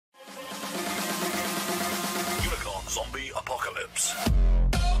ships.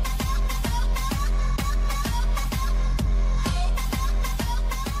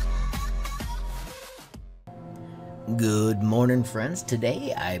 Good morning, friends.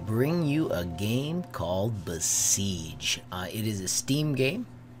 Today I bring you a game called Besiege. It is a Steam game,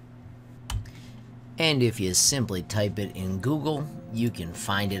 and if you simply type it in Google, you can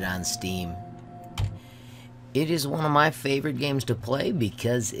find it on Steam. It is one of my favorite games to play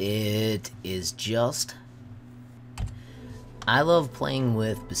because it is just... I love playing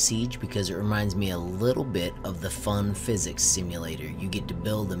with Besiege because it reminds me a little bit of the fun physics simulator. You get to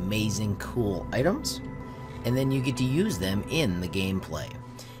build amazing, cool items, and then you get to use them in the gameplay.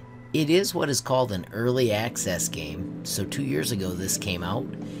 It is what is called an early access game, so 2 years ago this came out,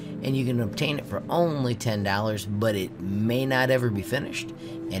 and you can obtain it for only $10, but it may not ever be finished,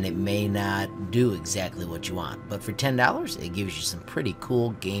 and it may not do exactly what you want. But for $10, it gives you some pretty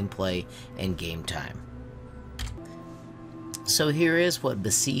cool gameplay and game time. So here is what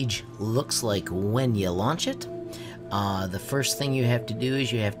Besiege looks like when you launch it. The first thing you have to do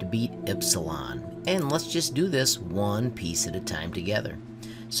is you have to beat Epsilon. And let's just do this one piece at a time together.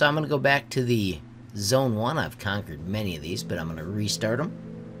 So I'm going to go back to the Zone 1. I've conquered many of these, but I'm going to restart them.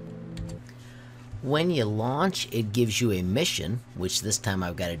 When you launch, it gives you a mission, which this time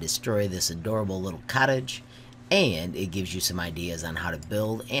I've got to destroy this adorable little cottage, and it gives you some ideas on how to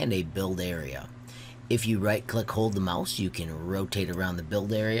build and a build area. If you right-click, hold the mouse, you can rotate around the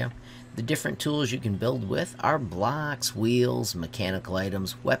build area. The different tools you can build with are blocks, wheels, mechanical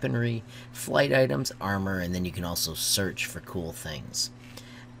items, weaponry, flight items, armor, and then you can also search for cool things.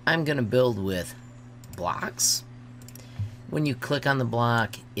 I'm going to build with blocks. When you click on the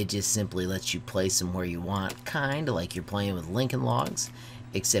block, it just simply lets you place them where you want, kind of like you're playing with Lincoln Logs,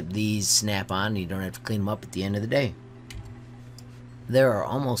 except these snap on and you don't have to clean them up at the end of the day. There are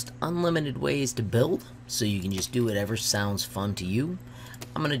almost unlimited ways to build, so you can just do whatever sounds fun to you.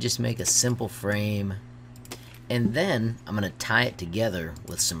 I'm going to just make a simple frame, and then I'm going to tie it together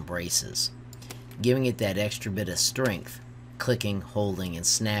with some braces, giving it that extra bit of strength. Clicking, holding, and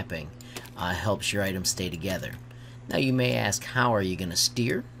snapping helps your item stay together. Now you may ask, how are you going to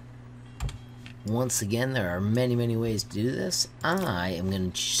steer? Once again, there are many ways to do this. I am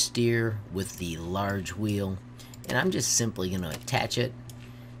going to steer with the large wheel, and I'm just simply going to attach it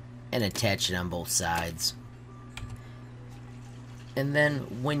and attach it on both sides. And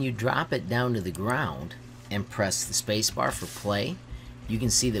then when you drop it down to the ground and press the spacebar for play, you can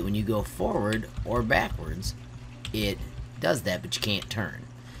see that when you go forward or backwards, it does that, but you can't turn.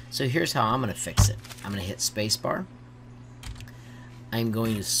 So here's how I'm going to fix it. I'm going to hit spacebar. I'm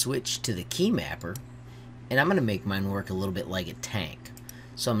going to switch to the key mapper, and I'm going to make mine work a little bit like a tank.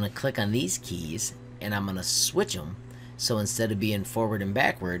 So I'm going to click on these keys, and I'm going to switch them. So instead of being forward and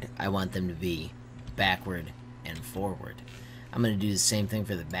backward, I want them to be backward and forward. I'm going to do the same thing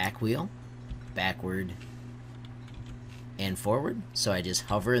for the back wheel, backward and forward. So I just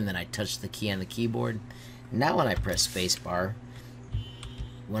hover and then I touch the key on the keyboard. Now when I press spacebar,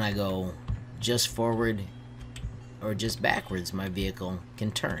 when I go just forward or just backwards, my vehicle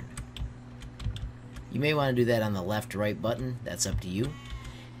can turn. You may want to do that on the left or right button, that's up to you.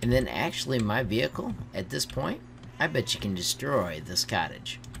 And then actually my vehicle, at this point, I bet you can destroy this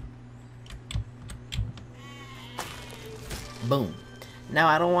cottage. Boom. Now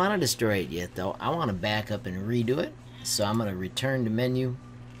I don't want to destroy it yet though. I want to back up and redo it. So I'm going to return to menu.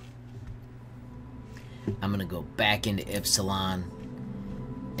 I'm going to go back into Epsilon.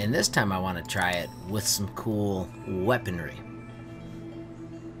 And this time I want to try it with some cool weaponry.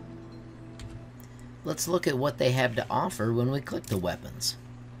 Let's look at what they have to offer when we click the weapons.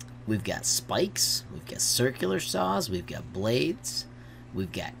 We've got spikes, we've got circular saws, we've got blades,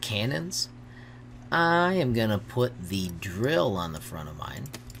 we've got cannons. I am going to put the drill on the front of mine.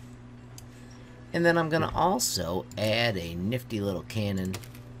 And then I'm going to also add a nifty little cannon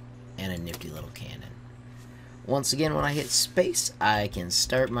and a nifty little cannon. Once again, when I hit space, I can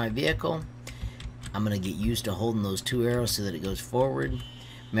start my vehicle. I'm going to get used to holding those two arrows so that it goes forward.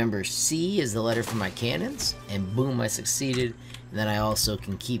 Remember, C is the letter for my cannons, and boom, I succeeded. And then I also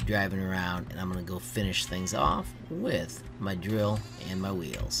can keep driving around, and I'm going to go finish things off with my drill and my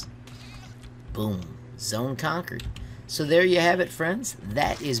wheels. Boom. Zone conquered. So there you have it, friends.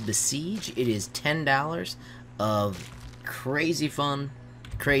 That is Besiege. It is $10 of crazy fun,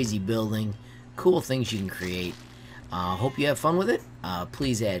 crazy building, cool things you can create. Hope you have fun with it.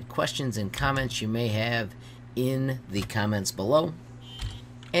 Please add questions and comments you may have in the comments below.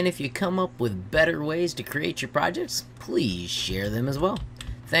 And if you come up with better ways to create your projects, please share them as well.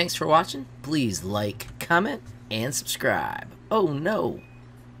 Thanks for watching. Please like, comment, and subscribe. Oh no!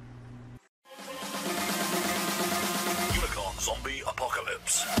 Zombie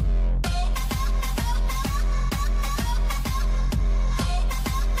Apocalypse.